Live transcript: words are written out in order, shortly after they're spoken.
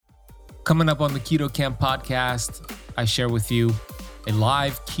Coming up on the Keto Camp podcast, I share with you a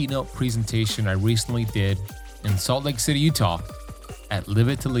live keynote presentation I recently did in Salt Lake City, Utah at Live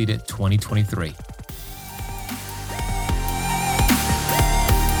It to Lead It 2023.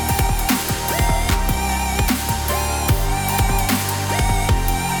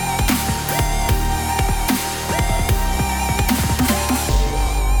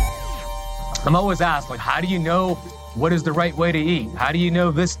 I'm always asked, how do you know what is the right way to eat? How do you know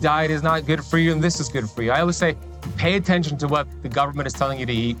this diet is not good for you and this is good for you? I always say, pay attention to what the government is telling you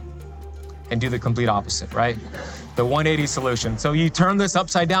to eat and do the complete opposite, right? The 180 solution. So you turn this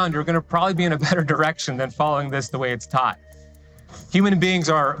upside down, you're gonna probably be in a better direction than following this the way it's taught. Human beings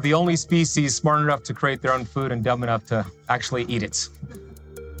are the only species smart enough to create their own food and dumb enough to actually eat it.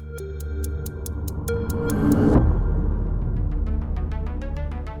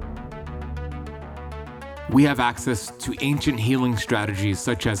 We have access to ancient healing strategies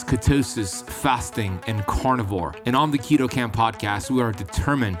such as ketosis, fasting, and carnivore. And on the Keto Camp podcast, we are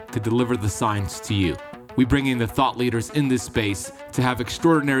determined to deliver the science to you. We bring in the thought leaders in this space to have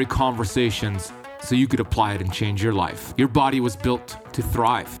extraordinary conversations so you could apply it and change your life. Your body was built to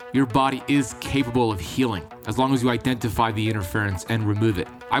thrive. Your body is capable of healing as long as you identify the interference and remove it.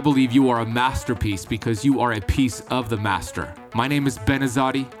 I believe you are a masterpiece because you are a piece of the master. My name is Ben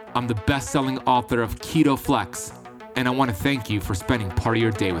Azadi. I'm the best-selling author of Keto Flex, and I want to thank you for spending part of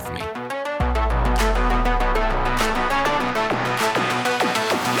your day with me.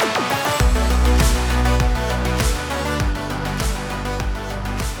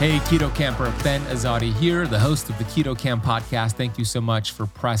 Hey, Keto Camper, Ben Azadi here, the host of the Keto Camp podcast. Thank you so much for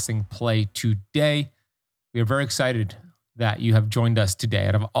pressing play today. We are very excited that you have joined us today.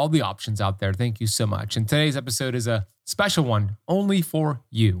 Out of all the options out there, thank you so much. And today's episode is a special one only for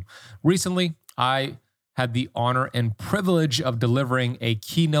you. Recently, I had the honor and privilege of delivering a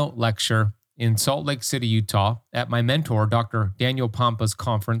keynote lecture in Salt Lake City, Utah at my mentor, Dr. Daniel Pompa's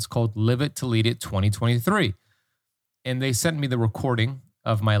conference called Live It to Lead It 2023. And they sent me the recording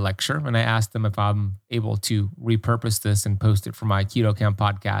of my lecture, and I asked them if I'm able to repurpose this and post it for my Keto Camp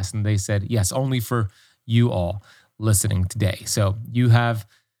podcast. And they said, yes, only for you all listening today. So you have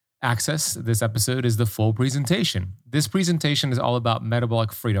access. This episode is the full presentation. This presentation is all about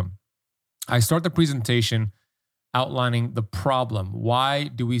metabolic freedom. I start the presentation outlining the problem. Why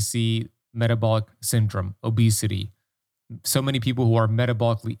do we see metabolic syndrome, obesity, so many people who are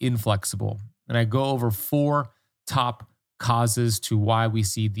metabolically inflexible? And I go over 4 top causes to why we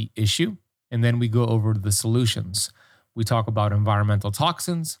see the issue. And then we go over the solutions. We talk about environmental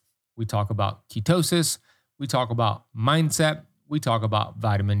toxins. We talk about ketosis. We talk about mindset. We talk about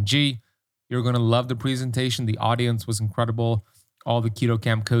vitamin G. You're going to love the presentation. The audience was incredible. All the Keto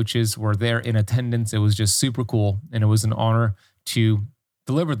Camp coaches were there in attendance. It was just super cool. And it was an honor to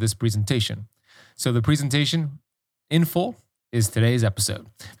deliver this presentation. So the presentation in full is today's episode.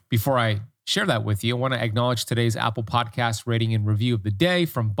 Before I share that with you, I want to acknowledge today's Apple Podcast rating and review of the day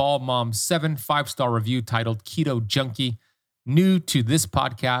from Ball Mom 7, 5-star review titled Keto Junkie. New to this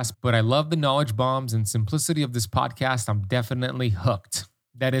podcast, but I love the knowledge bombs and simplicity of this podcast. I'm definitely hooked.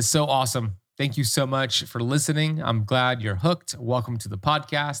 That is so awesome. Thank you so much for listening. I'm glad you're hooked. Welcome to the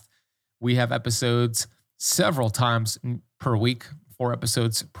podcast. We have episodes several times per week, 4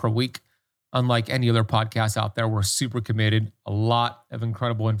 episodes per week. Unlike any other podcast out there, we're super committed, a lot of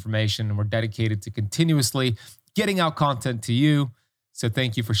incredible information, and we're dedicated to continuously getting out content to you. So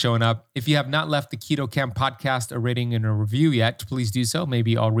thank you for showing up. If you have not left the Keto Camp podcast a rating and a review yet, please do so.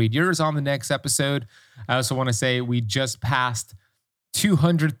 Maybe I'll read yours on the next episode. I also want to say we just passed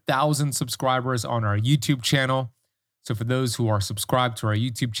 200,000 subscribers on our YouTube channel. So for those who are subscribed to our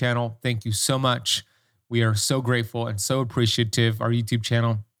YouTube channel, thank you so much. We are so grateful and so appreciative. Our YouTube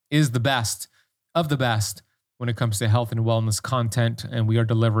channel is the best of the best when it comes to health and wellness content, and we are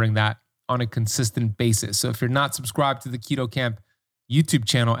delivering that on a consistent basis. So if you're not subscribed to the Keto Camp YouTube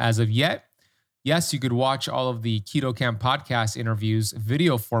channel as of yet, yes, you could watch all of the Keto Camp podcast interviews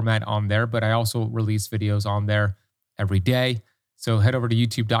video format on there, but I also release videos on there every day. So head over to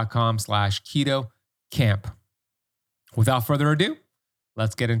youtube.com/Keto Camp. Without further ado,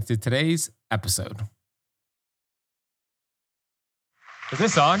 let's get into today's episode. Is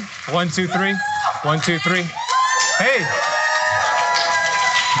this on? 1, 2, 3. 1, 2, 3. Hey.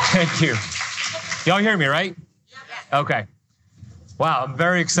 Thank you. Y'all hear me, right? Okay. Wow, I'm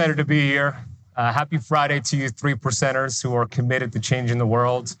very excited to be here. Happy Friday to you 3%ers who are committed to changing the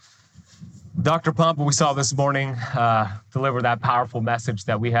world. Dr. Pompa, we saw this morning, deliver that powerful message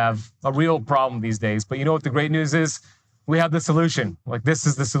that we have a real problem these days. But you know what the great news is? We have the solution. Like, this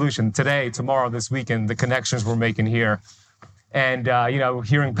is the solution. Today, tomorrow, this weekend, the connections we're making here. And,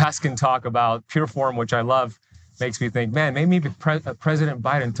 hearing Peskin talk about pure form, which I love, makes me think, man, maybe if President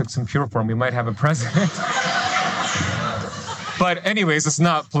Biden took some pure form, we might have a president. But anyways, it's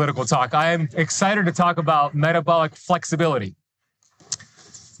not political talk. I am excited to talk about metabolic flexibility.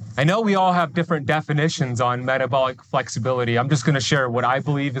 I know we all have different definitions on metabolic flexibility. I'm just going to share what I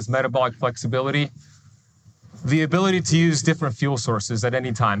believe is metabolic flexibility. The ability to use different fuel sources at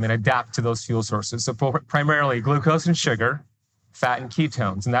any time and adapt to those fuel sources. So primarily glucose and sugar, fat and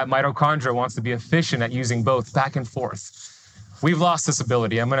ketones. And that mitochondria wants to be efficient at using both back and forth. We've lost this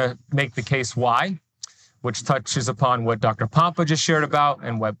ability. I'm going to make the case why, which touches upon what Dr. Pompa just shared about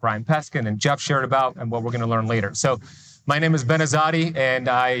and what Brian Peskin and Jeff shared about and what we're going to learn later. So my name is Ben Azadi, and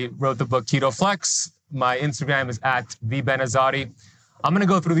I wrote the book Keto Flex. My Instagram is @thebenazadi. I'm going to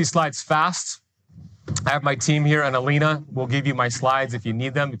go through these slides fast. I have my team here, and Alina will give you my slides if you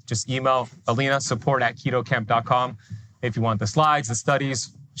need them. Just email Alina, support@ketocamp.com. If you want the slides, the studies,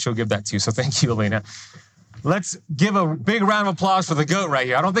 she'll give that to you. So thank you, Alina. Let's give a big round of applause for the GOAT right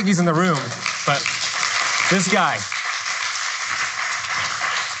here. I don't think he's in the room, but this guy,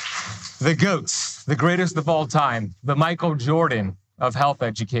 the GOAT, the greatest of all time, the Michael Jordan of health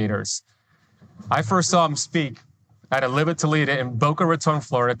educators. I first saw him speak at a Live It to Lead It in Boca Raton,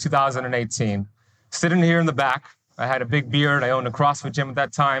 Florida, 2018. Sitting here in the back, I had a big beard. I owned a CrossFit gym at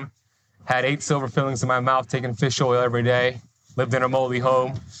that time. Had 8 silver fillings in my mouth, taking fish oil every day. Lived in a moldy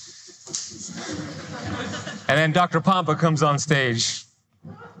home. And then Dr. Pompa comes on stage.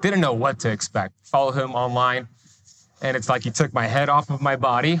 Didn't know what to expect. Follow him online. And it's like he took my head off of my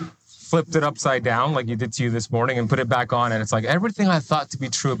body, flipped it upside down like he did to you this morning, and put it back on. And it's like everything I thought to be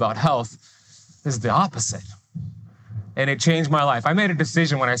true about health is the opposite. And it changed my life. I made a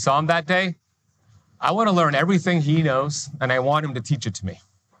decision when I saw him that day. I want to learn everything he knows, and I want him to teach it to me.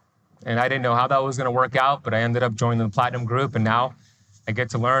 And I didn't know how that was going to work out, but I ended up joining the Platinum group, and now I get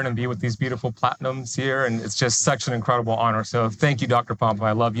to learn and be with these beautiful Platinums here, and it's just such an incredible honor. So thank you, Dr. Pompa.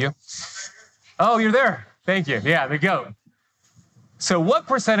 I love you. Oh, you're there. Thank you. Yeah, the GOAT. So what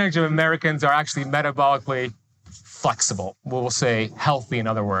percentage of Americans are actually metabolically flexible? We'll say healthy, in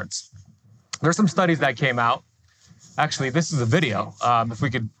other words. There's some studies that came out. Actually, this is a video.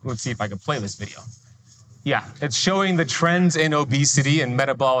 Let's see if I can play this video. Yeah, it's showing the trends in obesity and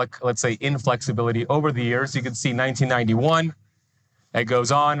metabolic, let's say, inflexibility over the years. You can see 1991. It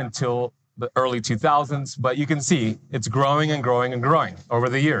goes on until the early 2000s, but you can see it's growing and growing and growing over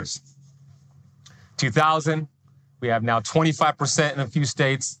the years. 2000, we have now 25% in a few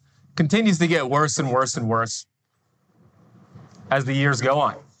states. Continues to get worse and worse and worse as the years go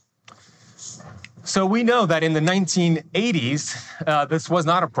on. So we know that in the 1980s, this was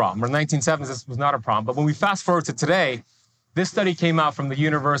not a problem, or 1970s, this was not a problem. But when we fast forward to today, this study came out from the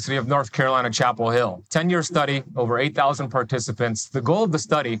University of North Carolina, Chapel Hill. 10-year study, over 8,000 participants. The goal of the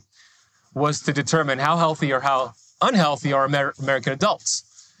study was to determine how healthy or how unhealthy are American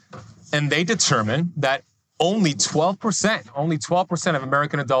adults. And they determined that only 12% of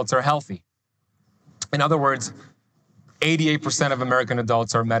American adults are healthy. In other words, 88% of American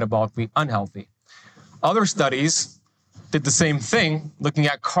adults are metabolically unhealthy. Other studies did the same thing, looking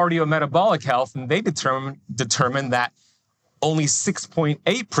at cardiometabolic health, and they determined that only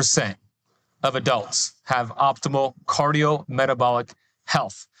 6.8% of adults have optimal cardiometabolic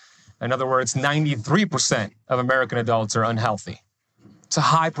health. In other words, 93% of American adults are unhealthy. It's a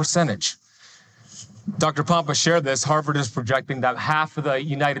high percentage. Dr. Pompa shared this. Harvard is projecting that half of the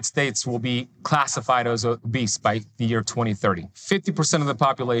United States will be classified as obese by the year 2030. 50% of the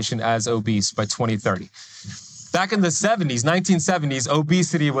population as obese by 2030. Back in the 1970s,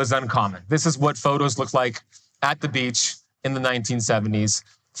 obesity was uncommon. This is what photos looked like at the beach in the 1970s.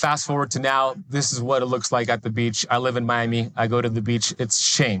 Fast forward to now, this is what it looks like at the beach. I live in Miami. I go to the beach.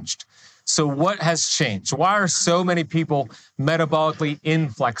 It's changed. So what has changed? Why are so many people metabolically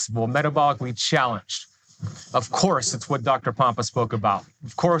inflexible, metabolically challenged? Of course, it's what Dr. Pompa spoke about.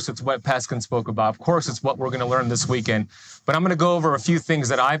 Of course, it's what Peskin spoke about. Of course, it's what we're going to learn this weekend. But I'm going to go over a few things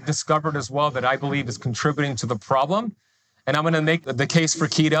that I've discovered as well that I believe is contributing to the problem. And I'm going to make the case for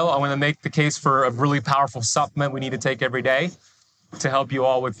keto. I'm going to make the case for a really powerful supplement we need to take every day to help you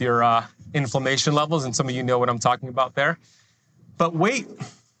all with your inflammation levels. And some of you know what I'm talking about there. But weight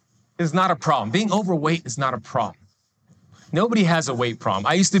is not a problem. Being overweight is not a problem. Nobody has a weight problem.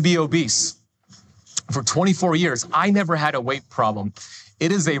 I used to be obese for 24 years. I never had a weight problem.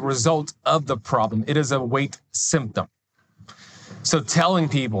 It is a result of the problem. It is a weight symptom. So telling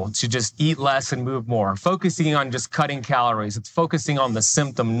people to just eat less and move more, focusing on just cutting calories, it's focusing on the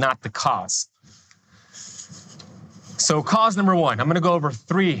symptom, not the cause. So cause number one, I'm going to go over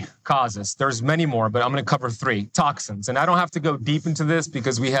 3 causes. There's many more, but I'm going to cover 3 toxins. And I don't have to go deep into this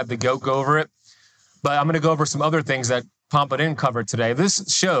because we had the go over it, but I'm going to go over some other things that Pampa didn't cover today.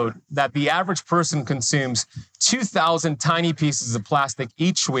 This showed that the average person consumes 2,000 tiny pieces of plastic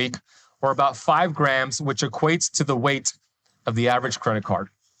each week, or about 5 grams, which equates to the weight of the average credit card.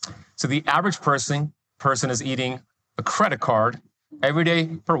 So the average person is eating a credit card every day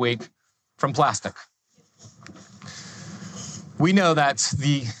per week from plastic. We know that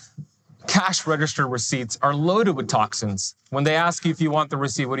the cash register receipts are loaded with toxins. When they ask you if you want the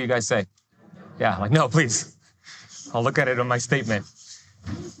receipt, what do you guys say? Yeah, like, no, please. I'll look at it on my statement.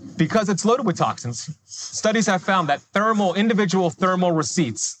 Because it's loaded with toxins, studies have found that individual thermal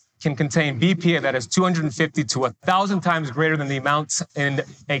receipts can contain BPA that is 250 to 1,000 times greater than the amounts in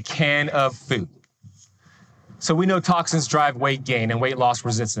a can of food. So we know toxins drive weight gain and weight loss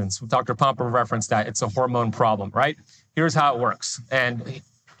resistance. Dr. Pampa referenced that. It's a hormone problem, right? Here's how it works. And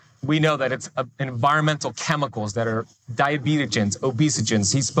we know that it's environmental chemicals that are diabetogens,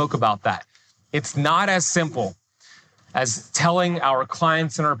 obesogens. He spoke about that. It's not as simple as telling our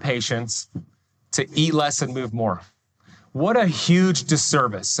clients and our patients to eat less and move more. What a huge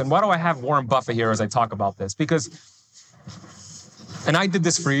disservice. And why do I have Warren Buffett here as I talk about this? Because, and I did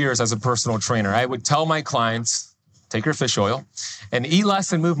this for years as a personal trainer. I would tell my clients, take your fish oil and eat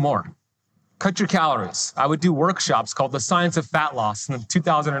less and move more. Cut your calories. I would do workshops called The Science of Fat Loss in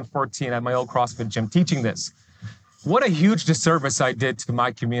 2014 at my old CrossFit gym teaching this. What a huge disservice I did to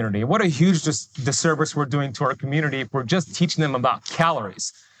my community. What a huge disservice we're doing to our community if we're just teaching them about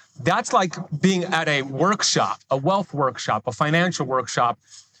calories. That's like being at a workshop, a wealth workshop, a financial workshop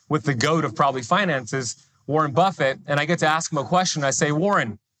with the goat of probably finances, Warren Buffett, and I get to ask him a question. I say,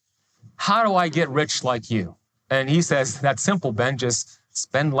 Warren, how do I get rich like you? And he says, that's simple, Ben, just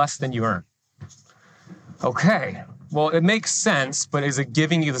spend less than you earn. Okay, well, it makes sense, but is it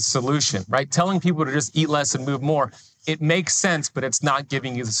giving you the solution, right? Telling people to just eat less and move more, it makes sense, but it's not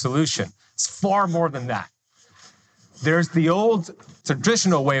giving you the solution. It's far more than that. There's the old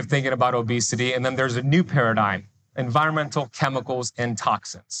traditional way of thinking about obesity, and then there's a new paradigm, environmental chemicals and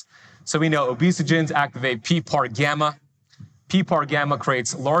toxins. So we know obesogens activate PPAR gamma. PPAR gamma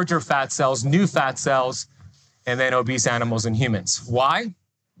creates larger fat cells, new fat cells, and then obese animals and humans. Why?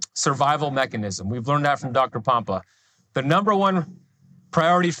 Survival mechanism. We've learned that from Dr. Pampa. The number one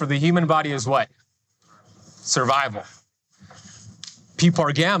priority for the human body is what? Survival.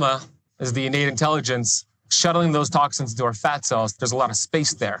 PPAR gamma is the innate intelligence shuttling those toxins to our fat cells. There's a lot of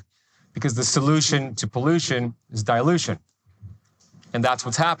space there because the solution to pollution is dilution. And that's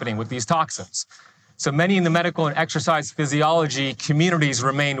what's happening with these toxins. So many in the medical and exercise physiology communities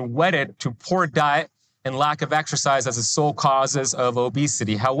remain wedded to poor diet and lack of exercise as the sole causes of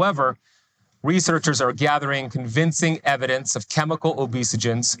obesity. However, researchers are gathering convincing evidence of chemical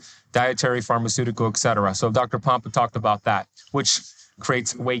obesogens, dietary, pharmaceutical, et cetera. So Dr. Pampa talked about that, which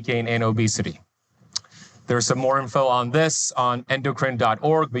creates weight gain and obesity. There's some more info on this on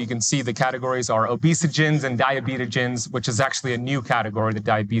endocrine.org, but you can see the categories are obesogens and diabetogens, which is actually a new category, the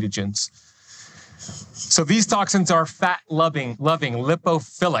diabetogens. So these toxins are fat-loving,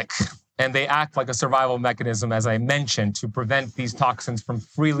 lipophilic, and they act like a survival mechanism, as I mentioned, to prevent these toxins from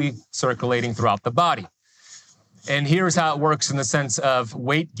freely circulating throughout the body. And here's how it works in the sense of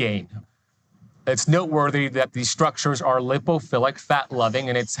weight gain. It's noteworthy that these structures are lipophilic, fat-loving,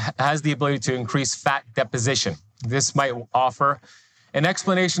 and it has the ability to increase fat deposition. This might offer an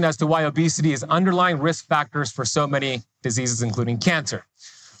explanation as to why obesity is underlying risk factors for so many diseases, including cancer.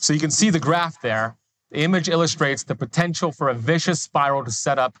 So you can see the graph there. The image illustrates the potential for a vicious spiral to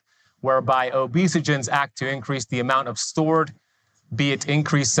set up whereby obesogens act to increase the amount of stored, be it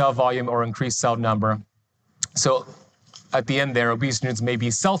increased cell volume or increased cell number. So at the end there, obesogens may be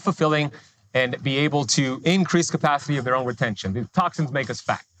self-fulfilling and be able to increase capacity of their own retention. The toxins make us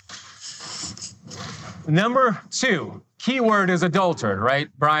fat. Number 2, keyword is adulterated, right?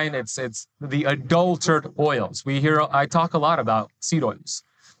 Brian, it's the adulterated oils. I talk a lot about seed oils,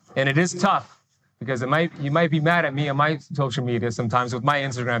 and it is tough because you might be mad at me on my social media sometimes with my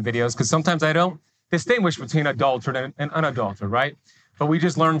Instagram videos because sometimes I don't distinguish between adulterated and unadulterated, right? But we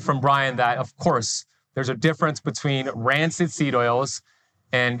just learned from Brian that, of course, there's a difference between rancid seed oils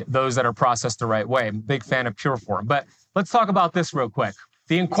and those that are processed the right way. I'm a big fan of pure form. But let's talk about this real quick.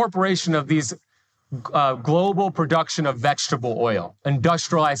 The incorporation of these global production of vegetable oil,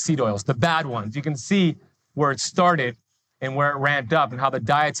 industrialized seed oils, the bad ones. You can see where it started and where it ramped up and how the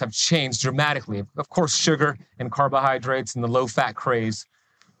diets have changed dramatically. Of course, sugar and carbohydrates and the low-fat craze.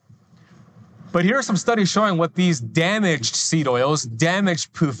 But here are some studies showing what these damaged seed oils,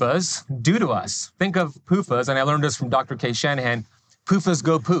 damaged PUFAs, do to us. Think of PUFAs, and I learned this from Dr. Kay Shanahan. PUFAs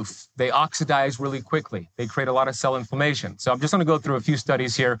go poof. They oxidize really quickly. They create a lot of cell inflammation. So I'm just going to go through a few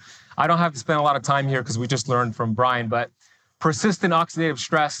studies here. I don't have to spend a lot of time here because we just learned from Brian, but persistent oxidative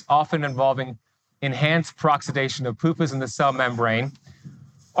stress, often involving enhanced peroxidation of PUFAs in the cell membrane,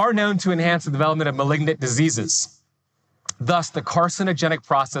 are known to enhance the development of malignant diseases. Thus, the carcinogenic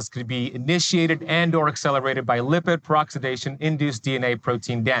process could be initiated and or accelerated by lipid peroxidation-induced DNA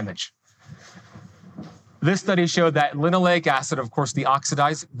protein damage. This study showed that linoleic acid, of course, the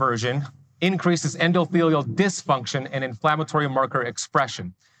oxidized version, increases endothelial dysfunction and inflammatory marker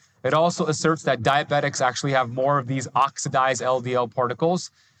expression. It also asserts that diabetics actually have more of these oxidized LDL particles,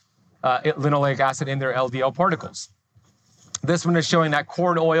 linoleic acid in their LDL particles. This one is showing that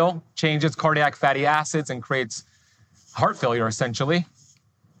corn oil changes cardiac fatty acids and creates heart failure, essentially.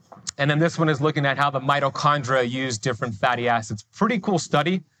 And then this one is looking at how the mitochondria use different fatty acids. Pretty cool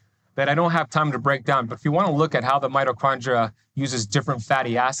study that I don't have time to break down, but if you want to look at how the mitochondria uses different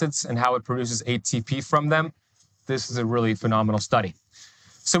fatty acids and how it produces ATP from them, this is a really phenomenal study.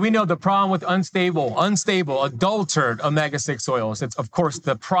 So we know the problem with unstable, adulterated omega-6 oils, it's, of course,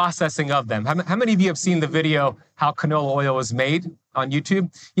 the processing of them. How many of you have seen the video, How Canola Oil is Made on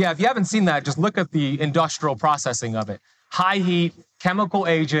YouTube? Yeah, if you haven't seen that, just look at the industrial processing of it. High heat, chemical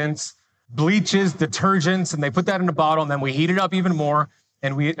agents, bleaches, detergents, and they put that in a bottle, and then we heat it up even more,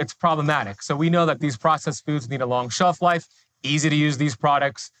 and it's problematic. So we know that these processed foods need a long shelf life, easy to use these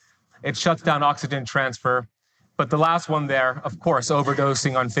products. It shuts down oxygen transfer. But the last one there, of course,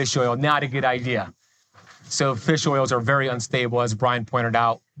 overdosing on fish oil, not a good idea. So fish oils are very unstable, as Brian pointed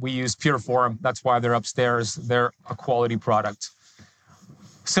out. We use Pureform. That's why they're upstairs. They're a quality product.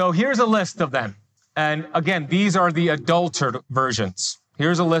 So here's a list of them. And again, these are the adulterated versions.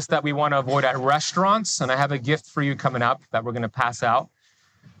 Here's a list that we want to avoid at restaurants. And I have a gift for you coming up that we're going to pass out.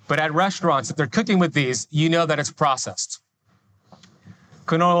 But at restaurants, if they're cooking with these, you know that it's processed.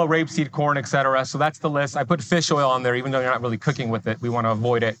 Canola, rapeseed, corn, etc. So that's the list. I put fish oil on there, even though you're not really cooking with it. We want to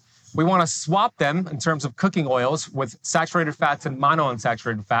avoid it. We want to swap them in terms of cooking oils with saturated fats and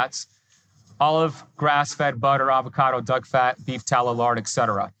monounsaturated fats. Olive, grass-fed, butter, avocado, duck fat, beef tallow, lard,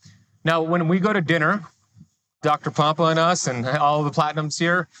 etc. Now, when we go to dinner, Dr. Pompa and us and all of the platinums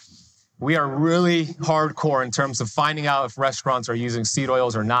here, we are really hardcore in terms of finding out if restaurants are using seed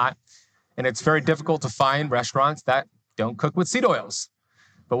oils or not. And it's very difficult to find restaurants that don't cook with seed oils.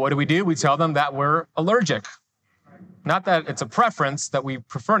 But what do? We tell them that we're allergic. Not that it's a preference that we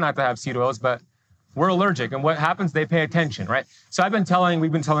prefer not to have seed oils, but we're allergic. And what happens? They pay attention, right? So we've been telling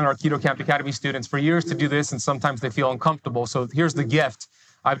our Keto Camp Academy students for years to do this, and sometimes they feel uncomfortable. So here's the gift.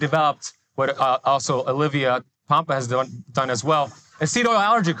 I've developed what also Olivia Pompa has done as well, a seed oil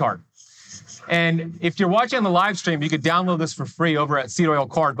allergy card. And if you're watching on the live stream, you could download this for free over at Seed Oil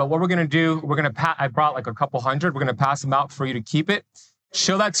Card. But what we're going to do, I brought like a couple hundred. We're going to pass them out for you to keep it.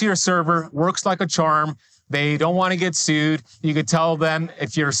 Show that to your server. Works like a charm. They don't want to get sued. You could tell them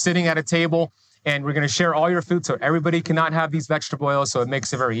if you're sitting at a table and we're going to share all your food so everybody cannot have these vegetable oils. So it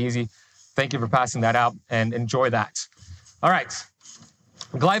makes it very easy. Thank you for passing that out and enjoy that. All right.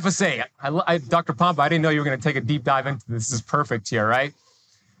 Glyphosate. Dr. Pompa, I didn't know you were going to take a deep dive into this. This is perfect here, right?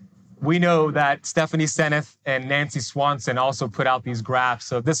 We know that Stephanie Seneff and Nancy Swanson also put out these graphs.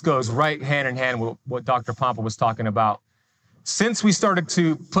 So this goes right hand in hand with what Dr. Pompa was talking about. Since we started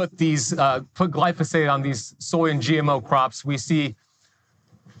to put glyphosate on these soy and GMO crops, we see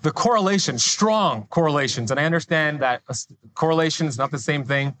the correlation, strong correlations. And I understand that correlation is not the same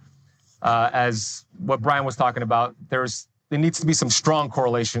thing as what Brian was talking about. There needs to be some strong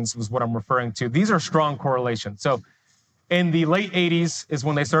correlations, was what I'm referring to. These are strong correlations. So in the late 80s is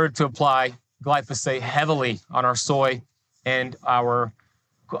when they started to apply glyphosate heavily on our soy and our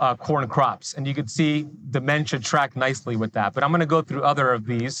corn crops. And you could see dementia track nicely with that. But I'm going to go through other of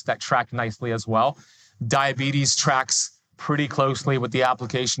these that track nicely as well. Diabetes tracks pretty closely with the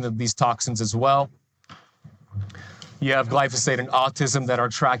application of these toxins as well. You have glyphosate and autism that are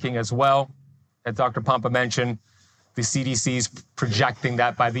tracking as well. As Dr. Pompa mentioned, the CDC is projecting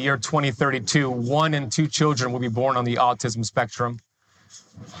that by the year 2032, 1 in 2 children will be born on the autism spectrum.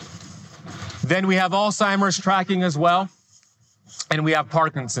 Then we have Alzheimer's tracking as well, and we have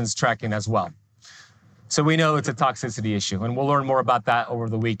Parkinson's tracking as well. So we know it's a toxicity issue, and we'll learn more about that over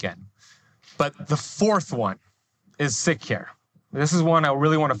the weekend. But the fourth one is sick care. This is one I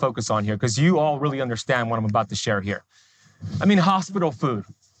really want to focus on here because you all really understand what I'm about to share here. I mean, hospital food.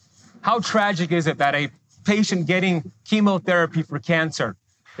 How tragic is it that a patient getting chemotherapy for cancer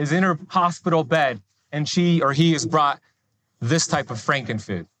is in her hospital bed and she or he is brought this type of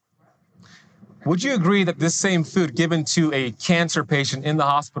frankenfood? Would you agree that this same food given to a cancer patient in the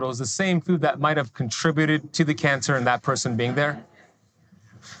hospital is the same food that might have contributed to the cancer and that person being there?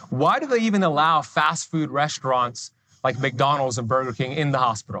 Why do they even allow fast food restaurants like McDonald's and Burger King in the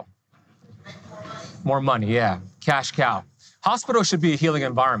hospital? More money, yeah. Cash cow. Hospital should be a healing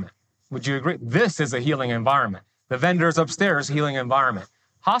environment. Would you agree? This is a healing environment. The vendors upstairs, healing environment.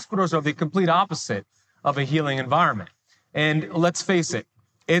 Hospitals are the complete opposite of a healing environment. And let's face it,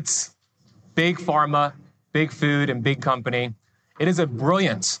 it's big pharma, big food, and big company. It is a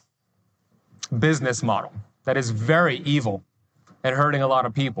brilliant business model that is very evil and hurting a lot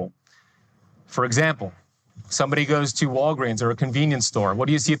of people. For example, somebody goes to Walgreens or a convenience store. What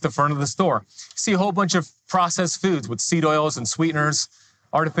do you see at the front of the store? You see a whole bunch of processed foods with seed oils and sweeteners,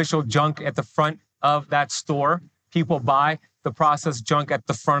 artificial junk at the front of that store. People buy the processed junk at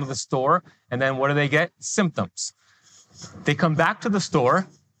the front of the store, and then what do they get? Symptoms. They come back to the store,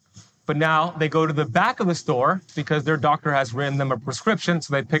 but now they go to the back of the store because their doctor has written them a prescription,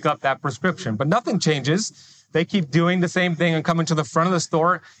 so they pick up that prescription. But nothing changes. They keep doing the same thing and coming to the front of the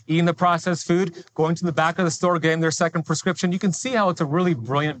store, eating the processed food, going to the back of the store, getting their second prescription. You can see how it's a really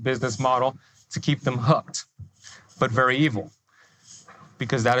brilliant business model to keep them hooked, but very evil,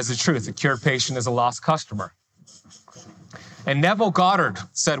 because that is the truth. A cured patient is a lost customer. And Neville Goddard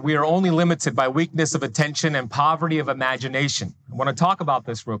said, we are only limited by weakness of attention and poverty of imagination. I want to talk about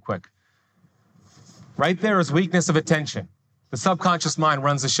this real quick. Right there is weakness of attention. The subconscious mind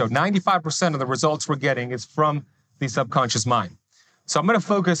runs the show. 95% of the results we're getting is from the subconscious mind. So I'm going to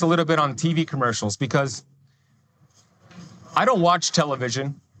focus a little bit on TV commercials because I don't watch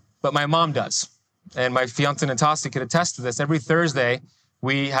television, but my mom does. And my fiance Natasha could attest to this. Every Thursday,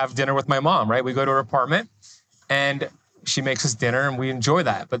 we have dinner with my mom, right? We go to her apartment and she makes us dinner and we enjoy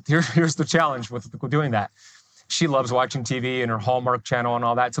that. But here's the challenge with doing that. She loves watching TV and her Hallmark channel and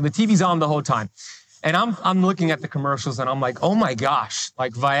all that. So the TV's on the whole time. And I'm looking at the commercials and I'm like, oh my gosh,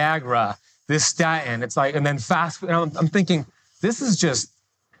 like Viagra, this statin. It's like, and then fast food. And I'm thinking, this is just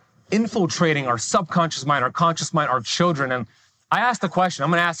infiltrating our subconscious mind, our conscious mind, our children. And I asked the question,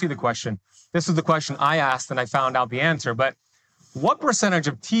 I'm going to ask you the question. This is the question I asked and I found out the answer. But what percentage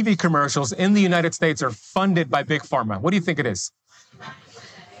of TV commercials in the United States are funded by Big Pharma? What do you think it is?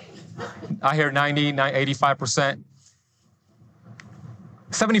 I hear 90, 85%.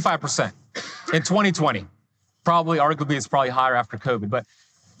 75%. In 2020, arguably it's probably higher after COVID, but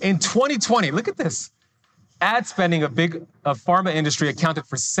in 2020, look at this. Ad spending of pharma industry accounted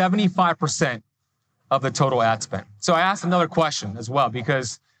for 75% of the total ad spend. So I asked another question as well,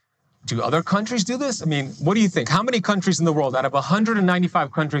 because do other countries do this? I mean, what do you think? How many countries in the world out of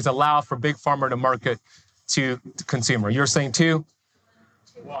 195 countries allow for Big Pharma to market to the consumer? You're saying two?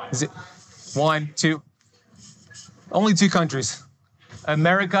 Is it one, two? Only 2 countries.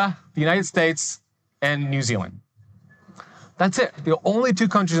 America, the United States, and New Zealand. That's it. The only 2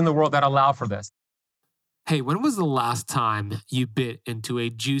 countries in the world that allow for this. Hey, when was the last time you bit into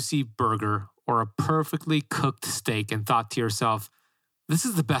a juicy burger or a perfectly cooked steak and thought to yourself, this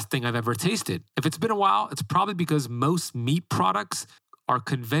is the best thing I've ever tasted? If it's been a while, it's probably because most meat products are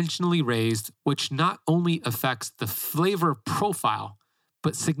conventionally raised, which not only affects the flavor profile,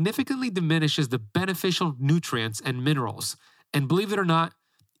 but significantly diminishes the beneficial nutrients and minerals. And believe it or not,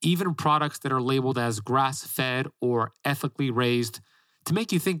 even products that are labeled as grass-fed or ethically raised to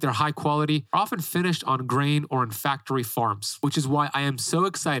make you think they're high quality are often finished on grain or in factory farms, which is why I am so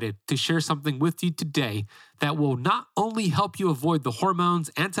excited to share something with you today that will not only help you avoid the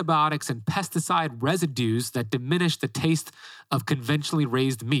hormones, antibiotics, and pesticide residues that diminish the taste of conventionally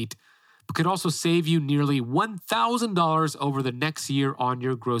raised meat, but could also save you nearly $1,000 over the next year on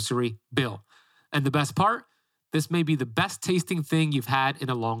your grocery bill. And the best part? This may be the best tasting thing you've had in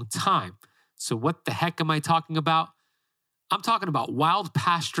a long time. So what the heck am I talking about? I'm talking about Wild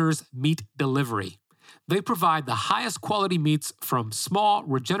Pastures Meat Delivery. They provide the highest quality meats from small,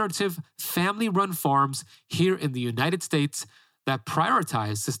 regenerative, family-run farms here in the United States that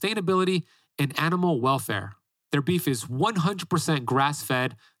prioritize sustainability and animal welfare. Their beef is 100%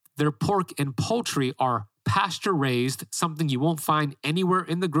 grass-fed. Their pork and poultry are pasture-raised, something you won't find anywhere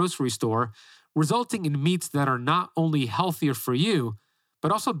in the grocery store, resulting in meats that are not only healthier for you,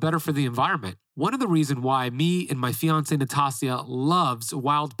 but also better for the environment. One of the reasons why me and my fiance Natasha loves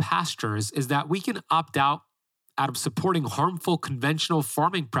Wild Pastures is that we can opt out of supporting harmful conventional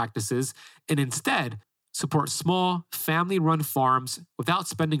farming practices and instead support small, family-run farms without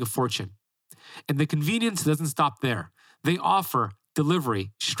spending a fortune. And the convenience doesn't stop there. They offer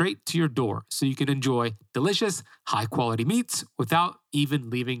delivery straight to your door so you can enjoy delicious, high-quality meats without even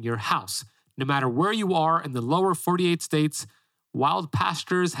leaving your house. No matter where you are in the lower 48 states, Wild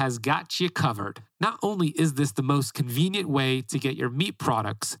Pastures has got you covered. Not only is this the most convenient way to get your meat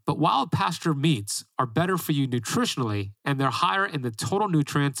products, but Wild Pasture meats are better for you nutritionally, and they're higher in the total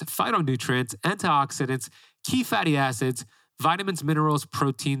nutrients, phytonutrients, antioxidants, key fatty acids, vitamins, minerals,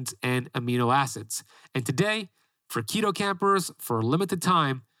 proteins, and amino acids. And today, for keto campers, for a limited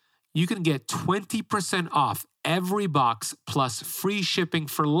time, you can get 20% off every box plus free shipping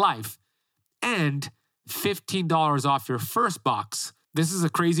for life and $15 off your first box. This is a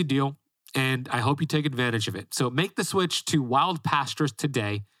crazy deal, and I hope you take advantage of it. So make the switch to Wild Pastures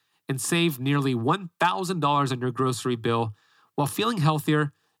today and save nearly $1,000 on your grocery bill while feeling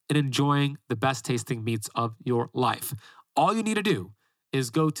healthier and enjoying the best tasting meats of your life. All you need to do is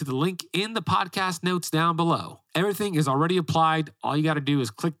go to the link in the podcast notes down below. Everything is already applied. All you got to do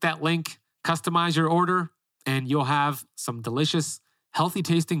is click that link, customize your order, and you'll have some delicious, healthy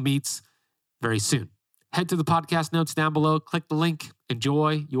tasting meats very soon. Head to the podcast notes down below, click the link,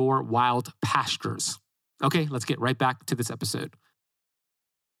 enjoy your Wild Pastures. Okay, let's get right back to this episode.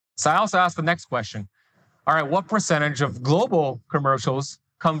 So I also asked the next question. All right, what percentage of global commercials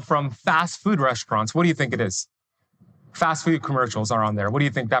come from fast food restaurants? What do you think it is? Fast food commercials are on there. What do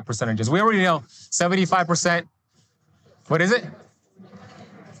you think that percentage is? We already know 75%. What is it?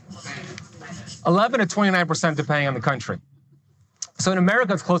 11 to 29% depending on the country. So in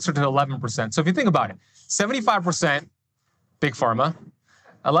America, it's closer to 11%. So if you think about it, 75% big pharma,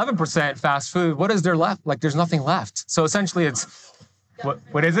 11% fast food. What is there left? Like there's nothing left. So essentially it's,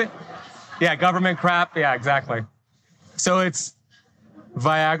 what is it? Yeah, government crap. Yeah, exactly. So it's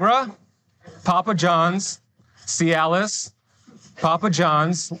Viagra, Papa John's, Cialis, Papa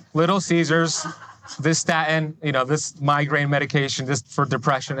John's, Little Caesars, this statin, this migraine medication, this for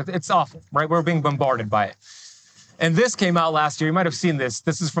depression. It's awful, right? We're being bombarded by it. And this came out last year. You might have seen this.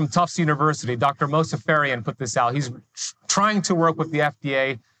 This is from Tufts University. Dr. Mosafarian put this out. He's trying to work with the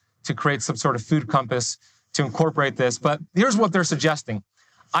FDA to create some sort of food compass to incorporate this. But here's what they're suggesting.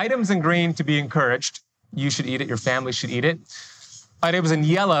 Items in green to be encouraged. You should eat it. Your family should eat it. Items in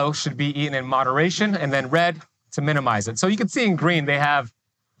yellow should be eaten in moderation, and then red to minimize it. So you can see in green, they have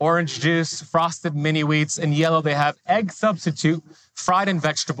orange juice, frosted mini wheats. In yellow, they have egg substitute, fried in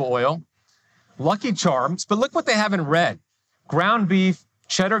vegetable oil, Lucky Charms. But look what they have in red. Ground beef,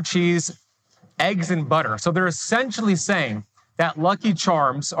 cheddar cheese, eggs and butter. So they're essentially saying that Lucky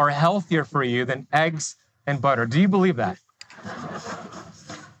Charms are healthier for you than eggs and butter. Do you believe that?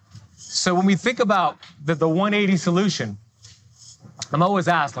 So when we think about the 180 solution, I'm always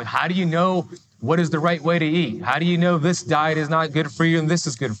asked, how do you know what is the right way to eat? How do you know this diet is not good for you and this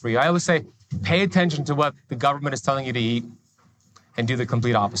is good for you? I always say, pay attention to what the government is telling you to eat and do the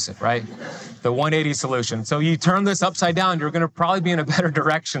complete opposite, right? The 180 solution. So you turn this upside down, you're going to probably be in a better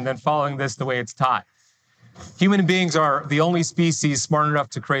direction than following this the way it's taught. Human beings are the only species smart enough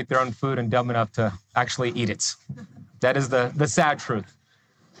to create their own food and dumb enough to actually eat it. That is the sad truth.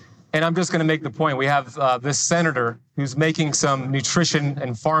 And I'm just going to make the point. We have this senator who's making some nutrition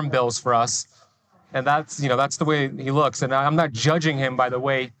and farm bills for us. And that's the way he looks. And I'm not judging him by the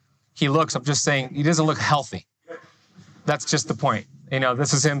way he looks. I'm just saying he doesn't look healthy. That's just the point.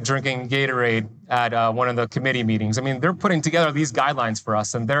 This is him drinking Gatorade at one of the committee meetings. I mean, they're putting together these guidelines for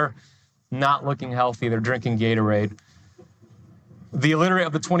us, and they're not looking healthy. They're drinking Gatorade. The illiterate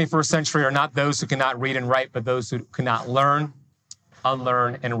of the 21st century are not those who cannot read and write, but those who cannot learn,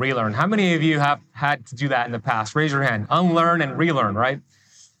 unlearn, and relearn. How many of you have had to do that in the past? Raise your hand. Unlearn and relearn, right?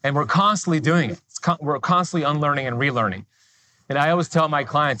 And we're constantly doing it. We're constantly unlearning and relearning. And I always tell my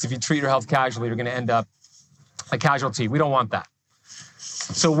clients, if you treat your health casually, you're going to end up a casualty. We don't want that.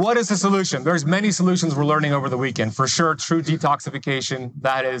 So what is the solution? There's many solutions we're learning over the weekend. For sure, true detoxification,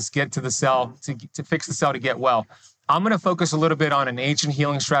 that is get to the cell, to fix the cell to get well. I'm going to focus a little bit on an ancient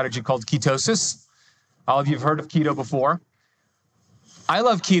healing strategy called ketosis. All of you have heard of keto before. I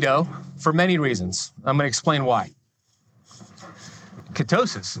love keto for many reasons. I'm going to explain why.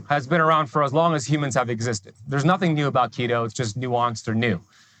 Ketosis has been around for as long as humans have existed. There's nothing new about keto. It's just nuanced or new.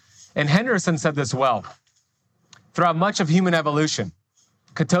 And Henderson said this well. Throughout much of human evolution,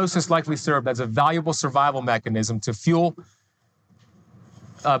 ketosis likely served as a valuable survival mechanism to fuel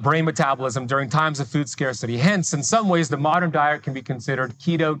brain metabolism during times of food scarcity. Hence, in some ways, the modern diet can be considered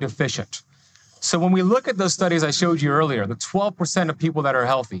keto deficient. So when we look at those studies I showed you earlier, the 12% of people that are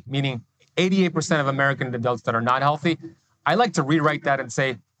healthy, meaning 88% of American adults that are not healthy, I like to rewrite that and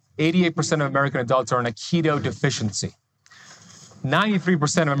say 88% of American adults are in a keto deficiency.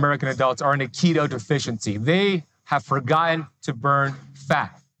 93% of American adults are in a keto deficiency. They have forgotten to burn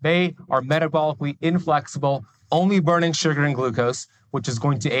fat. They are metabolically inflexible, only burning sugar and glucose, which is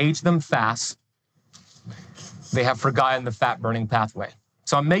going to age them fast. they have forgotten the fat burning pathway.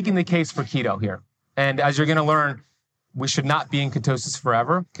 So I'm making the case for keto here. And as you're going to learn, we should not be in ketosis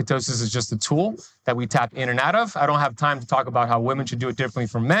forever. Ketosis is just a tool that we tap in and out of. I don't have time to talk about how women should do it differently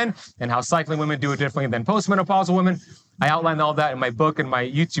from men and how cycling women do it differently than postmenopausal women. I outline all that in my book and my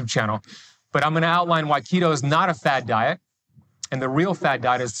YouTube channel. But I'm going to outline why keto is not a fad diet, and the real fad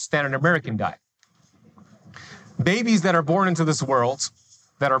diet is the standard American diet. Babies that are born into this world,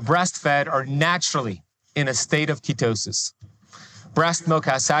 that are breastfed, are naturally in a state of ketosis. Breast milk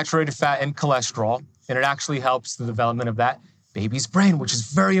has saturated fat and cholesterol, and it actually helps the development of that baby's brain, which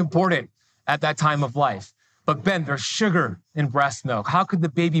is very important at that time of life. But Ben, there's sugar in breast milk. How could the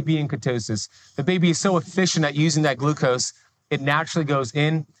baby be in ketosis? The baby is so efficient at using that glucose, it naturally goes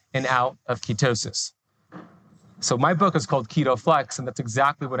in and out of ketosis. So my book is called Keto Flex, and that's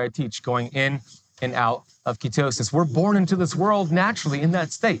exactly what I teach, going in and out of ketosis. We're born into this world naturally in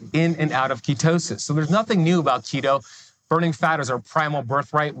that state, in and out of ketosis. So there's nothing new about keto. Burning fat is our primal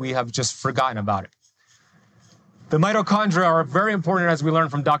birthright. We have just forgotten about it. The mitochondria are very important, as we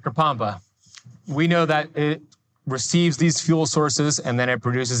learned from Dr. Pompa. We know that it receives these fuel sources and then it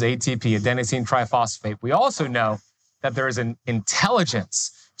produces ATP, adenosine triphosphate. We also know that there is an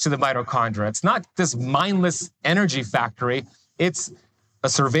intelligence to the mitochondria. It's not this mindless energy factory. It's a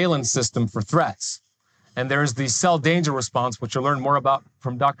surveillance system for threats. And there's the cell danger response, which you'll learn more about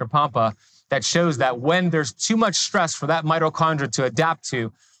from Dr. Pompa, that shows that when there's too much stress for that mitochondria to adapt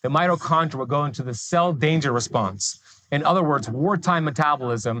to, the mitochondria will go into the cell danger response. In other words, wartime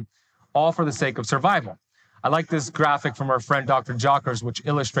metabolism, all for the sake of survival. I like this graphic from our friend Dr. Jockers, which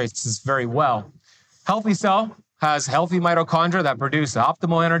illustrates this very well. Healthy cell has healthy mitochondria that produce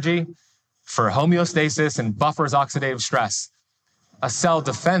optimal energy for homeostasis and buffers oxidative stress. A cell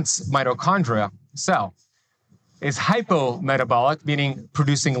defense mitochondria cell is hypometabolic, meaning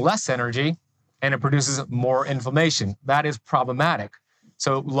producing less energy, and it produces more inflammation. That is problematic.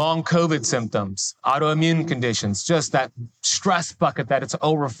 So long COVID symptoms, autoimmune conditions, just that stress bucket that it's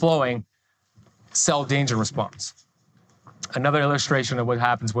overflowing, cell danger response. Another illustration of what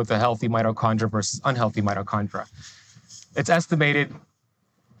happens with a healthy mitochondria versus unhealthy mitochondria. It's estimated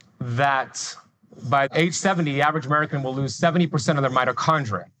that by age 70, the average American will lose 70% of their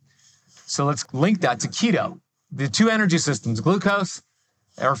mitochondria. So let's link that to keto. The two energy systems, glucose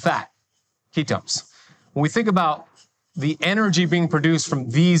or fat, ketones. When we think about the energy being produced from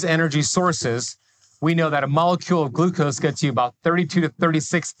these energy sources, we know that a molecule of glucose gets you about 32 to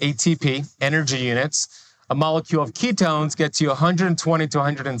 36 ATP, energy units. A molecule of ketones gets you 120 to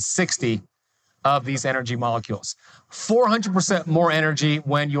 160 of these energy molecules. 400% more energy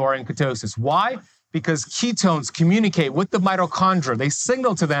when you are in ketosis. Why? Because ketones communicate with the mitochondria. They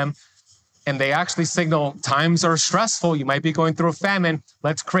signal to them, and they actually signal times are stressful. You might be going through a famine.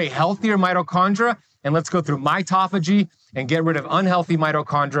 Let's create healthier mitochondria, and let's go through mitophagy and get rid of unhealthy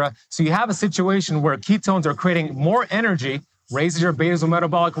mitochondria. So you have a situation where ketones are creating more energy, raises your basal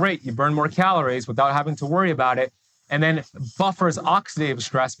metabolic rate. You burn more calories without having to worry about it, and then buffers oxidative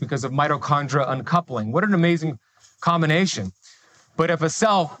stress because of mitochondria uncoupling. What an amazing combination. But if a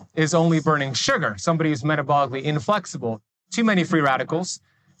cell is only burning sugar, somebody who's metabolically inflexible, too many free radicals,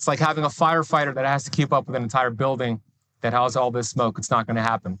 it's like having a firefighter that has to keep up with an entire building that houses all this smoke. It's not going to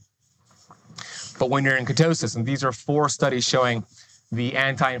happen. But when you're in ketosis, and these are 4 studies showing the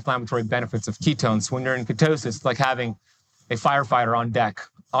anti-inflammatory benefits of ketones, when you're in ketosis, it's like having a firefighter on deck,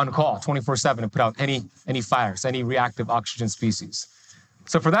 on call, 24/7 to put out any fires, any reactive oxygen species.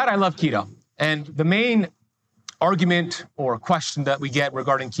 So for that, I love keto. And the main argument or question that we get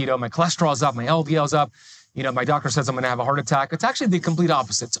regarding keto, my cholesterol's up, my LDL's up, my doctor says I'm going to have a heart attack. It's actually the complete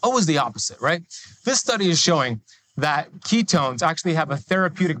opposite. It's always the opposite, right? This study is showing that ketones actually have a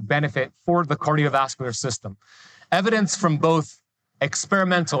therapeutic benefit for the cardiovascular system. Evidence from both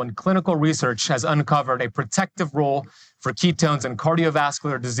experimental and clinical research has uncovered a protective role for ketones in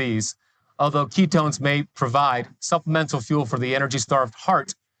cardiovascular disease. Although ketones may provide supplemental fuel for the energy-starved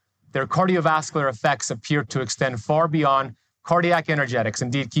heart, their cardiovascular effects appear to extend far beyond cardiac energetics.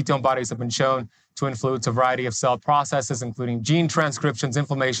 Indeed, ketone bodies have been shown to influence a variety of cell processes, including gene transcriptions,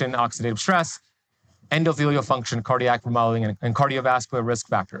 inflammation, oxidative stress, endothelial function, cardiac remodeling, and cardiovascular risk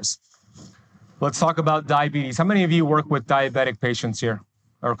factors. Let's talk about diabetes. How many of you work with diabetic patients here,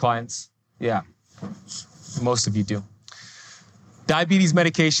 or clients? Yeah, most of you do. Diabetes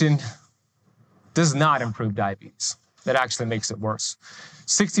medication does not improve diabetes. It actually makes it worse.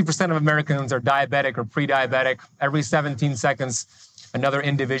 60% of Americans are diabetic or pre-diabetic. Every 17 seconds, another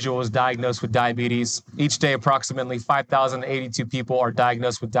individual is diagnosed with diabetes. Each day, approximately 5,082 people are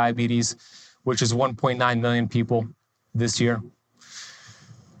diagnosed with diabetes, which is 1.9 million people this year.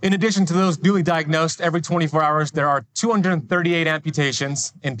 In addition to those newly diagnosed, every 24 hours, there are 238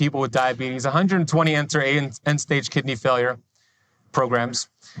 amputations in people with diabetes, 120 enter end-stage kidney failure programs,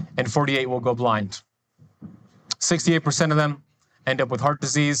 and 48 will go blind. 68% of them end up with heart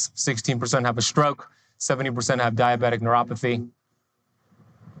disease, 16% have a stroke, 70% have diabetic neuropathy.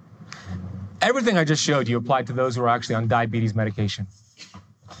 Everything I just showed you applied to those who are actually on diabetes medication.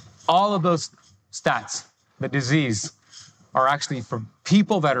 All of those stats, the disease, are actually for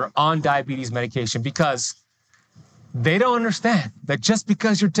people that are on diabetes medication because they don't understand that just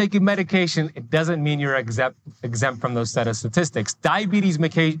because you're taking medication, it doesn't mean you're exempt from those set of statistics. Diabetes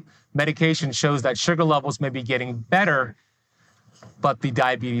medication shows that sugar levels may be getting better, but the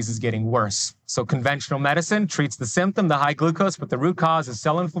diabetes is getting worse. So conventional medicine treats the symptom, the high glucose, but the root cause is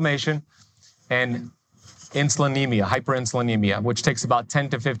cell inflammation and insulinemia, hyperinsulinemia, which takes about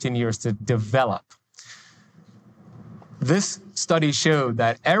 10 to 15 years to develop. This study showed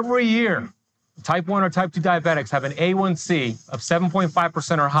that every year, type 1 or type 2 diabetics have an A1C of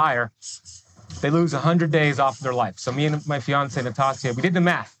 7.5% or higher. They lose 100 days off their life. So me and my fiance, Natasha, we did the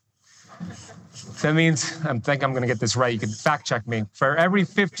math. So that means, I think I'm going to get this right. You can fact check me. For every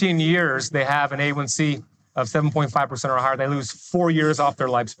 15 years, they have an A1C of 7.5% or higher. They lose 4 years off their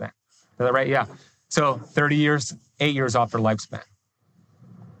lifespan. Is that right? Yeah. So 30 years, 8 years off their lifespan.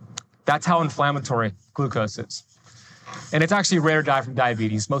 That's how inflammatory glucose is. And it's actually rare to die from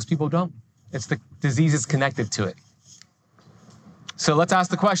diabetes. Most people don't. It's the disease is connected to it. So let's ask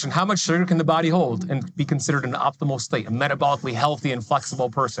the question, how much sugar can the body hold and be considered an optimal state, a metabolically healthy and flexible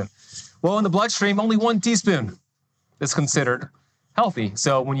person? Well, in the bloodstream, only 1 teaspoon is considered healthy.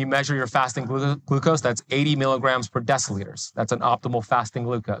 So when you measure your fasting glucose, that's 80 milligrams per deciliters. That's an optimal fasting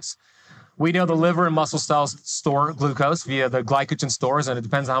glucose. We know the liver and muscle cells store glucose via the glycogen stores, and it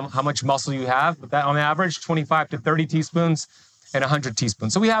depends on how much muscle you have. But that, on average, 25 to 30 teaspoons and 100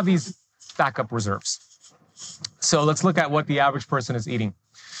 teaspoons. So we have these backup reserves. So let's look at what the average person is eating.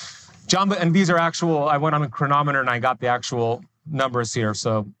 Jamba, and these are actual, I went on a chronometer and I got the actual numbers here.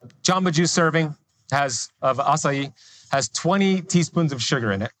 So Jamba Juice serving of acai has 20 teaspoons of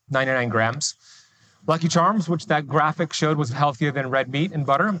sugar in it, 99 grams. Lucky Charms, which that graphic showed was healthier than red meat and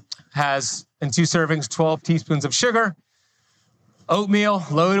butter, has in 2 servings 12 teaspoons of sugar. Oatmeal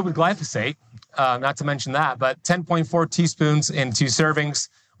loaded with glyphosate, not to mention that, but 10.4 teaspoons in 2 servings.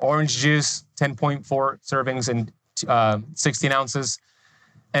 Orange juice, 10.4 servings in 16 ounces.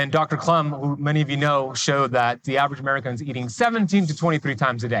 And Dr. Klum, who many of you know, showed that the average American is eating 17 to 23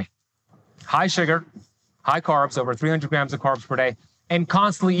 times a day. High sugar, high carbs, over 300 grams of carbs per day, and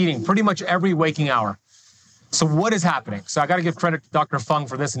constantly eating pretty much every waking hour. So what is happening? So I got to give credit to Dr. Fung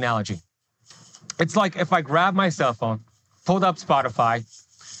for this analogy. It's like if I grab my cell phone, pulled up Spotify,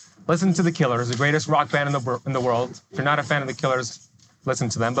 listened to The Killers, the greatest rock band in the world. If you're not a fan of The Killers, listen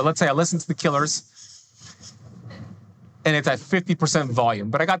to them. But let's say I listen to The Killers, and it's at 50% volume.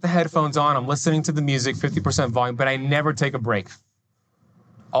 But I got the headphones on, I'm listening to the music, 50% volume, but I never take a break.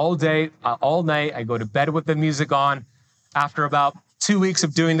 All day, all night, I go to bed with the music on. After about 2 weeks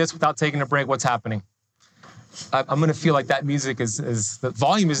of doing this without taking a break, what's happening? I'm going to feel like that music the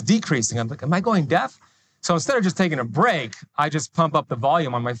volume is decreasing. I'm like, am I going deaf? So instead of just taking a break, I just pump up the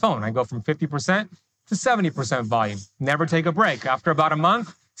volume on my phone. I go from 50% to 70% volume. Never take a break. After about a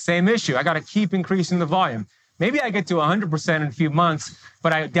month, same issue. I got to keep increasing the volume. Maybe I get to 100% in a few months,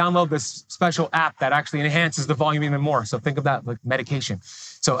 but I download this special app that actually enhances the volume even more. So think of that like medication.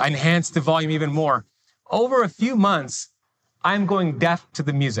 So I enhance the volume even more. Over a few months, I'm going deaf to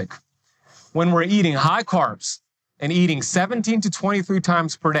the music. When we're eating high carbs and eating 17 to 23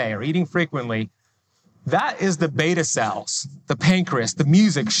 times per day or eating frequently, that is the beta cells, the pancreas, the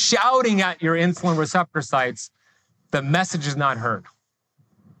music shouting at your insulin receptor sites. The message is not heard.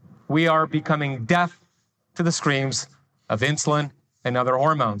 We are becoming deaf to the screams of insulin and other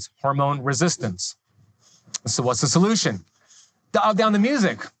hormones, hormone resistance. So what's the solution? Dial down the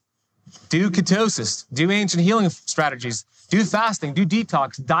music. Do ketosis, do ancient healing strategies, do fasting, do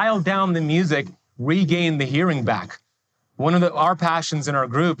detox, dial down the music, regain the hearing back. One of our passions in our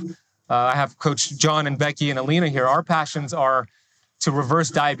group, I have Coach John and Becky and Alina here. Our passions are to reverse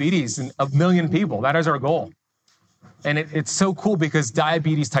diabetes in 1 million people. That is our goal. And it's so cool because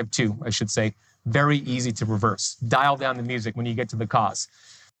diabetes type 2, I should say, very easy to reverse. Dial down the music when you get to the cause.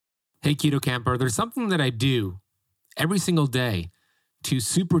 Hey, Keto Camper, there's something that I do every single day to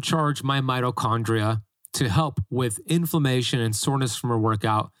supercharge my mitochondria to help with inflammation and soreness from a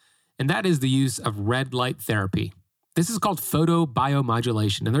workout, and that is the use of red light therapy. This is called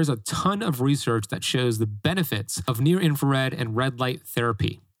photobiomodulation, and there's a ton of research that shows the benefits of near-infrared and red light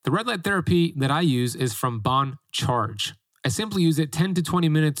therapy. The red light therapy that I use is from Bon Charge. I simply use it 10 to 20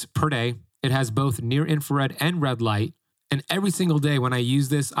 minutes per day. It has both near infrared and red light. And every single day when I use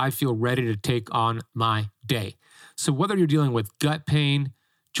this, I feel ready to take on my day. So whether you're dealing with gut pain,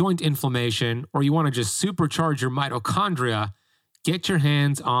 joint inflammation, or you want to just supercharge your mitochondria, get your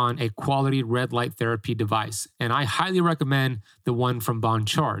hands on a quality red light therapy device. And I highly recommend the one from Bon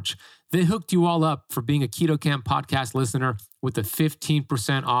Charge. They hooked you all up for being a Keto Camp podcast listener with a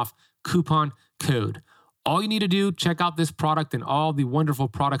 15% off coupon code. All you need to do, check out this product and all the wonderful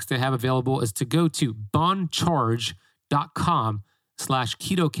products they have available, is to go to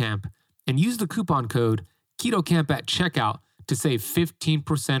boncharge.com/KetoCamp and use the coupon code KetoCamp at checkout to save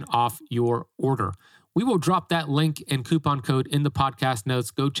 15% off your order. We will drop that link and coupon code in the podcast notes.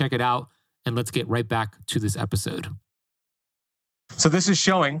 Go check it out, and let's get right back to this episode. So this is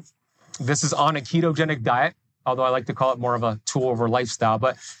on a ketogenic diet, although I like to call it more of a tool over lifestyle.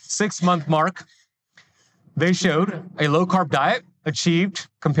 But 6-month mark, they showed a low-carb diet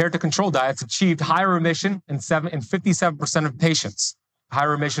compared to control diets, achieved higher remission in 57% of patients,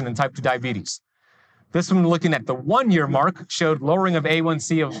 higher remission in type 2 diabetes. This one, looking at the 1-year mark, showed lowering of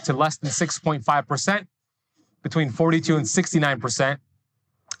A1C to less than 6.5%, between 42 and 69%.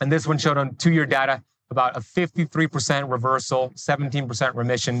 And this one showed on 2-year data about a 53% reversal, 17%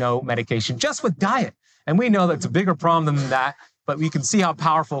 remission, no medication, just with diet. And we know that's a bigger problem than that, but we can see how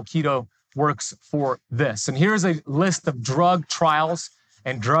powerful keto works for this. And here's a list of drug trials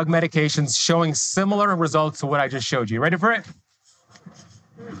and drug medications showing similar results to what I just showed you. Ready for it?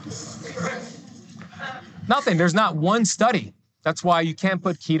 Nothing. There's not one study. That's why you can't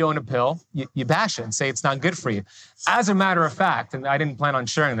put keto in a pill. You bash it and say it's not good for you. As a matter of fact, and I didn't plan on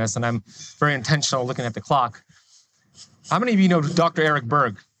sharing this, and I'm very intentional looking at the clock. How many of you know Dr. Eric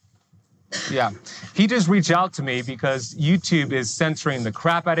Berg? Yeah. He just reached out to me because YouTube is censoring the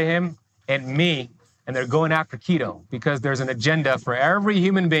crap out of him and me, and they're going after keto because there's an agenda for every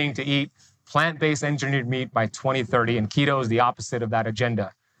human being to eat plant-based engineered meat by 2030, and keto is the opposite of that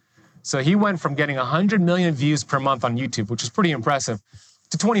agenda. So he went from getting 100 million views per month on YouTube, which is pretty impressive,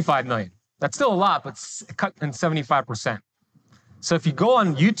 to 25 million. That's still a lot, but it's cut in 75%. So if you go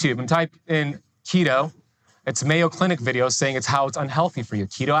on YouTube and type in keto, it's Mayo Clinic videos saying it's how it's unhealthy for you.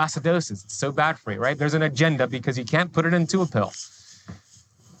 Ketoacidosis, it's so bad for you, right? There's an agenda because you can't put it into a pill.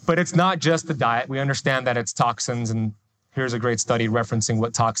 But it's not just the diet. We understand that it's toxins, and here's a great study referencing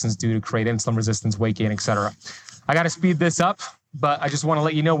what toxins do to create insulin resistance, weight gain, et cetera. I got to speed this up, but I just want to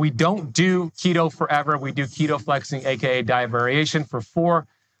let you know we don't do keto forever. We do keto flexing, aka diet variation, for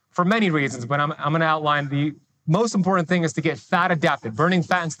many reasons. But I'm going to outline the most important thing is to get fat adapted, burning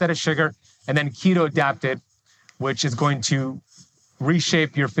fat instead of sugar, and then keto adapted, which is going to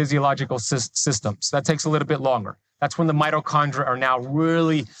reshape your physiological systems. That takes a little bit longer. That's when the mitochondria are now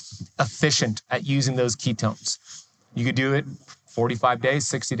really efficient at using those ketones. You could do it 45 days,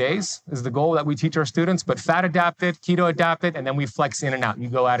 60 days is the goal that we teach our students, but fat adapted, keto adapted, and then we flex in and out. You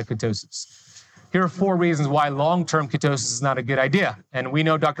go out of ketosis. Here are 4 reasons why long-term ketosis is not a good idea. And we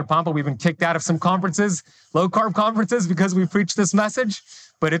know, Dr. Pompa, we've been kicked out of some conferences, low-carb conferences, because we preach this message,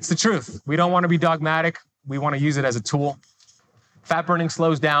 but it's the truth. We don't want to be dogmatic. We want to use it as a tool. Fat burning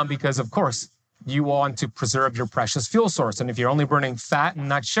slows down because, of course, you want to preserve your precious fuel source. And if you're only burning fat and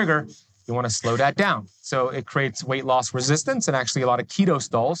not sugar, you want to slow that down. So it creates weight loss resistance and actually a lot of keto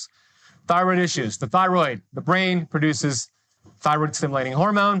stalls. Thyroid issues. The thyroid, the brain produces thyroid stimulating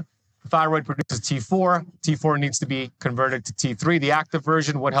hormone. The thyroid produces T4. T4 needs to be converted to T3, the active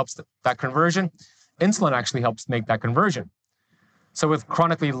version. What helps that conversion? Insulin actually helps make that conversion. So with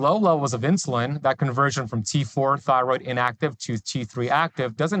chronically low levels of insulin, that conversion from T4 thyroid inactive to T3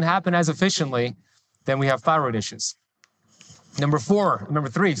 active doesn't happen as efficiently. Then we have thyroid issues. Number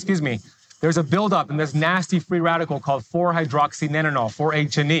 3, there's a buildup in this nasty free radical called 4-hydroxynonenal,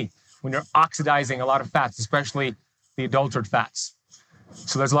 4-HNE, when you're oxidizing a lot of fats, especially the adulterated fats.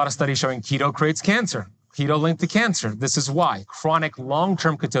 So there's a lot of studies showing keto creates cancer, keto linked to cancer. This is why chronic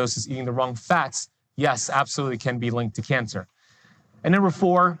long-term ketosis, eating the wrong fats, yes, absolutely can be linked to cancer. And number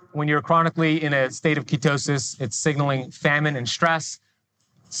 4, when you're chronically in a state of ketosis, it's signaling famine and stress.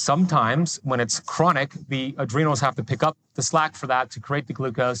 Sometimes when it's chronic, the adrenals have to pick up the slack for that to create the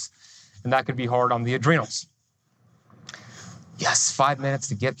glucose, and that could be hard on the adrenals. Yes, 5 minutes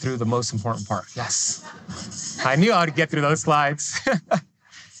to get through the most important part. Yes. I knew how to get through those slides.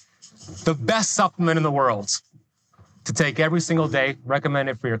 The best supplement in the world to take every single day,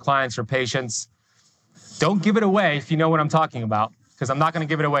 recommended for your clients or patients. Don't give it away if you know what I'm talking about, because I'm not going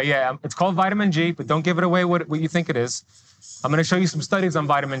to give it away. Yeah, it's called vitamin G, but don't give it away what you think it is. I'm going to show you some studies on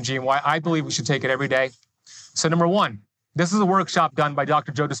vitamin G and why I believe we should take it every day. So number 1, this is a workshop done by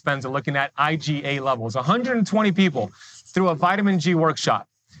Dr. Joe Dispenza looking at IgA levels. 120 people, through a vitamin G workshop.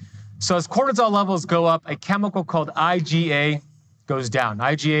 So as cortisol levels go up, a chemical called IgA goes down.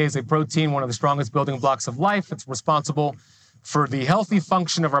 IgA is a protein, one of the strongest building blocks of life. It's responsible for the healthy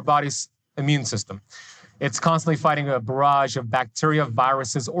function of our body's immune system. It's constantly fighting a barrage of bacteria,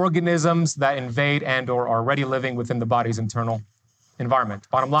 viruses, organisms that invade and or are already living within the body's internal environment.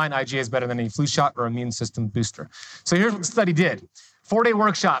 Bottom line, IgA is better than any flu shot or immune system booster. So here's what the study did. 4-day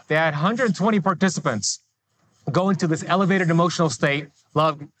workshop. They had 120 participants go into this elevated emotional state,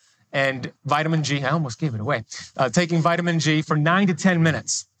 love and vitamin G. I almost gave it away. Taking vitamin G for 9 to 10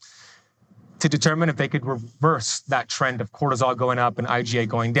 minutes to determine if they could reverse that trend of cortisol going up and IgA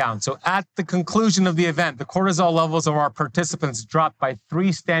going down. So at the conclusion of the event, the cortisol levels of our participants dropped by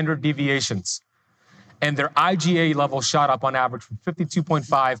 3 standard deviations. And their IgA level shot up on average from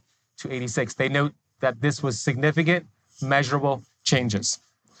 52.5 to 86. They note that this was significant, measurable changes.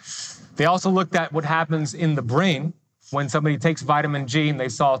 They also looked at what happens in the brain when somebody takes vitamin G, and they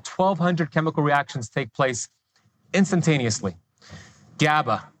saw 1,200 chemical reactions take place instantaneously.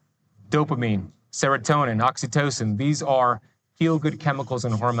 GABA, dopamine, serotonin, oxytocin, these are feel-good chemicals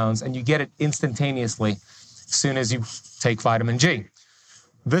and hormones, and you get it instantaneously as soon as you take vitamin G.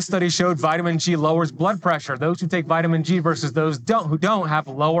 This study showed vitamin G lowers blood pressure. Those who take vitamin G versus those who don't have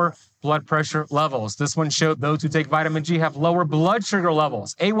lower blood pressure levels. This one showed those who take vitamin G have lower blood sugar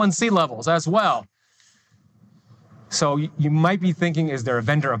levels, A1C levels as well. So you might be thinking, is there a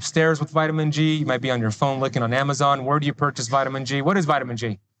vendor upstairs with vitamin G? You might be on your phone looking on Amazon. Where do you purchase vitamin G? What is vitamin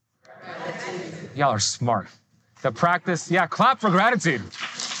G? Y'all are smart. The practice, yeah, clap for gratitude.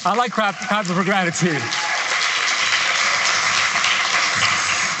 I like claps for gratitude.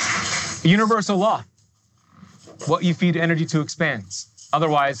 Universal law. What you feed energy to expands.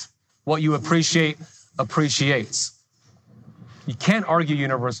 Otherwise, what you appreciate appreciates. You can't argue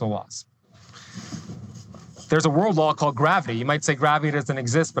universal laws. There's a world law called gravity. You might say gravity doesn't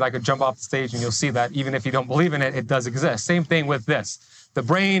exist, but I could jump off the stage and you'll see that even if you don't believe in it, it does exist. Same thing with this. The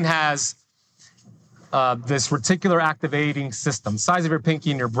brain has this reticular activating system, size of your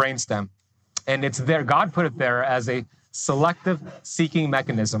pinky in your brainstem. And it's there. God put it there as a selective seeking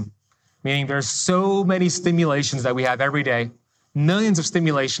mechanism, meaning there's so many stimulations that we have every day, millions of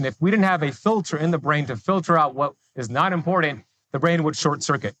stimulation. If we didn't have a filter in the brain to filter out what is not important, the brain would short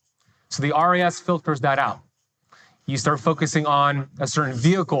circuit. So the RAS filters that out. You start focusing on a certain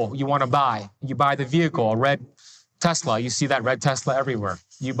vehicle you want to buy. You buy the vehicle, a red Tesla. You see that red Tesla everywhere.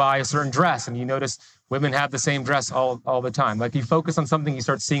 You buy a certain dress and you notice women have the same dress all the time. Like you focus on something, you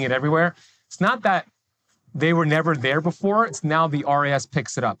start seeing it everywhere. It's not that they were never there before. It's now the RAS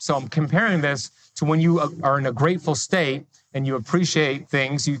picks it up. So I'm comparing this to when you are in a grateful state and you appreciate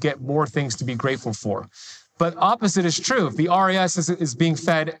things, you get more things to be grateful for. But opposite is true. If the RAS is being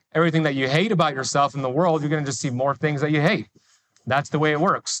fed everything that you hate about yourself in the world, you're going to just see more things that you hate. That's the way it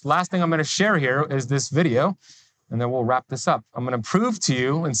works. Last thing I'm going to share here is this video, and then we'll wrap this up. I'm going to prove to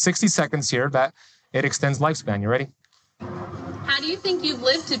you in 60 seconds here that it extends lifespan. You ready? How do you think you've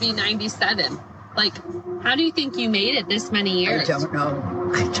lived to be 97? Like, how do you think you made it this many years? I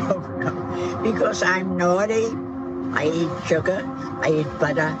don't know. Because I'm naughty. I eat sugar. I eat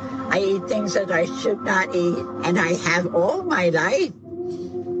butter. I eat things that I should not eat, and I have all my life.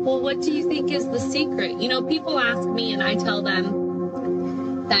 Well, what do you think is the secret? You know, people ask me, and I tell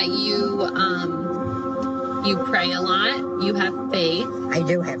them that you pray a lot, you have faith. I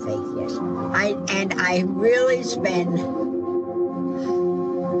do have faith, yes. I really spend,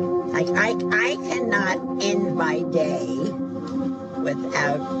 like, I cannot end my day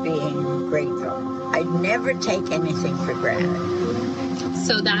without being grateful. I never take anything for granted.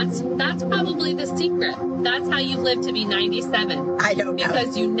 So that's probably the secret. That's how you live to be 97. I don't know.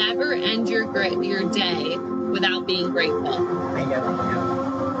 Because you never end your day without being grateful. I don't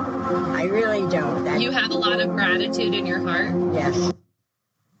know. I really don't. You have a lot of gratitude in your heart? Yes.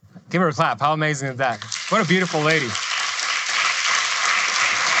 Give her a clap. How amazing is that? What a beautiful lady.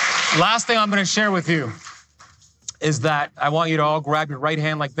 Last thing I'm going to share with you is that I want you to all grab your right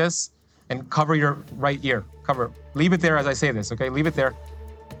hand like this and cover your right ear. Cover it. Leave it there as I say this, okay? Leave it there.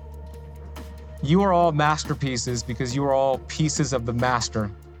 You are all masterpieces because you are all pieces of the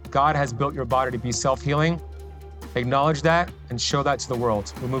master. God has built your body to be self-healing. Acknowledge that and show that to the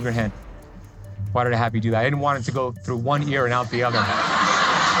world. Remove your hand. Why did I have you do that? I didn't want it to go through one ear and out the other.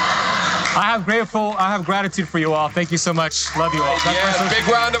 I have gratitude for you all. Thank you so much. Love you all. Yeah, big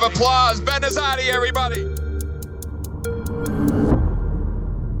round of applause. Ben Azadi, everybody.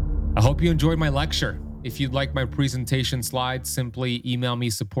 I hope you enjoyed my lecture. If you'd like my presentation slides, simply email me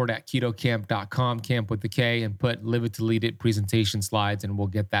support@ketocamp.com, camp with the K, and put Live It to Lead It presentation slides, and we'll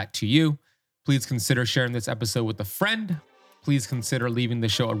get that to you. Please consider sharing this episode with a friend. Please consider leaving the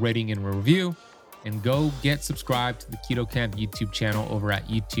show a rating and a review. And go get subscribed to the Keto Camp YouTube channel over at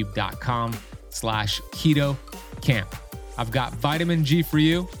youtube.com/Keto Camp. I've got vitamin G for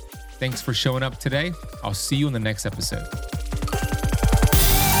you. Thanks for showing up today. I'll see you in the next episode.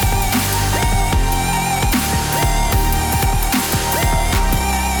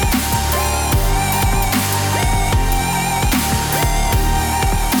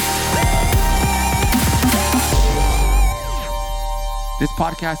 This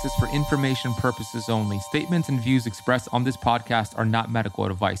podcast is for information purposes only. Statements and views expressed on this podcast are not medical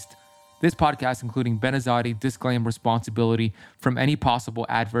advice. This podcast, including Ben Azadi, disclaims responsibility from any possible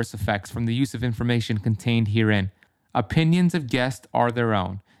adverse effects from the use of information contained herein. Opinions of guests are their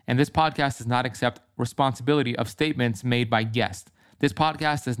own, and this podcast does not accept responsibility of statements made by guests. This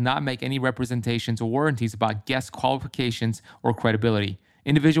podcast does not make any representations or warranties about guest qualifications or credibility.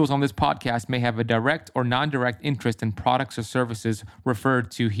 Individuals on this podcast may have a direct or non-direct interest in products or services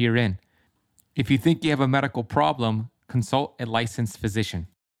referred to herein. If you think you have a medical problem, consult a licensed physician.